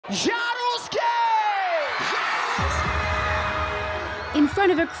In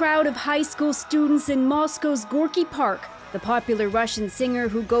front of a crowd of high school students in Moscow's Gorky Park, the popular Russian singer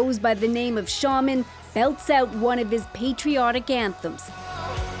who goes by the name of Shaman belts out one of his patriotic anthems.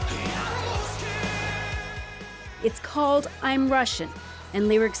 It's called I'm Russian, and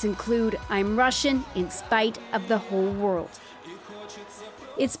lyrics include I'm Russian in spite of the whole world.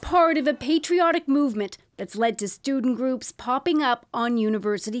 It's part of a patriotic movement that's led to student groups popping up on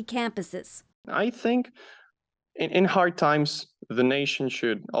university campuses. I think in hard times, the nation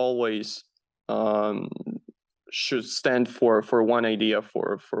should always should stand for one idea,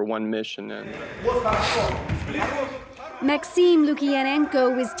 for one mission. Maxim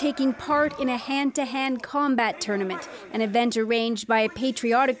Lukyanenko is taking part in a hand-to-hand combat tournament, an event arranged by a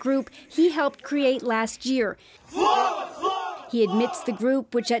patriotic group he helped create last year. He admits the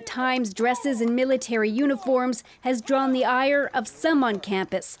group, which at times dresses in military uniforms, has drawn the ire of some on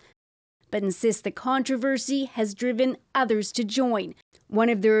campus, but insists the controversy has driven others to join. One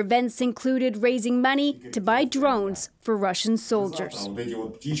of their events included raising money to buy drones for Russian soldiers.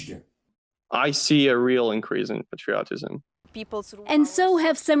 I see a real increase in patriotism. And so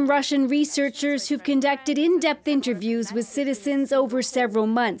have some Russian researchers who've conducted in-depth interviews with citizens over several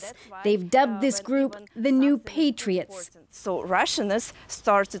months. They've dubbed this group the New Patriots. So Russianness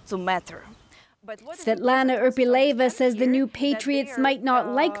started to matter. Svetlana Urpileva says the New Patriots might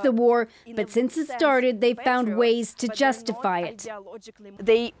not like the war, but since it started, they've found ways to justify it.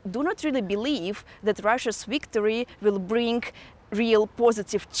 They do not really believe that Russia's victory will bring real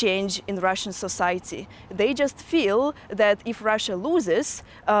positive change in Russian society. They just feel that if Russia loses,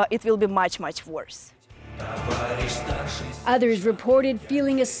 it will be much, much worse. Others reported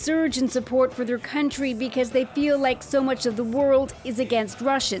feeling a surge in support for their country because they feel like so much of the world is against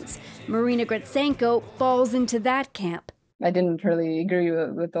Russians. Marina Gretsenko falls into that camp. I didn't really agree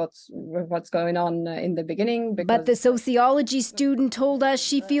with what's going on in the beginning. But the sociology student told us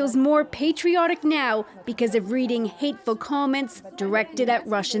she feels more patriotic now because of reading hateful comments directed at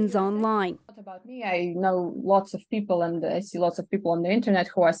Russians online. About me, I know lots of people, and I see lots of people on the internet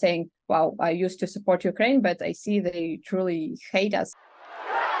who are saying, wow, I used to support Ukraine, but I see they truly hate us.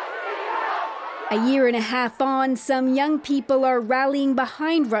 A year and a half on, some young people are rallying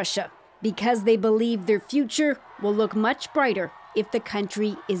behind Russia because they believe their future will look much brighter if the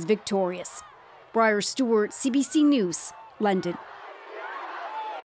country is victorious. Briar Stewart, CBC News, London.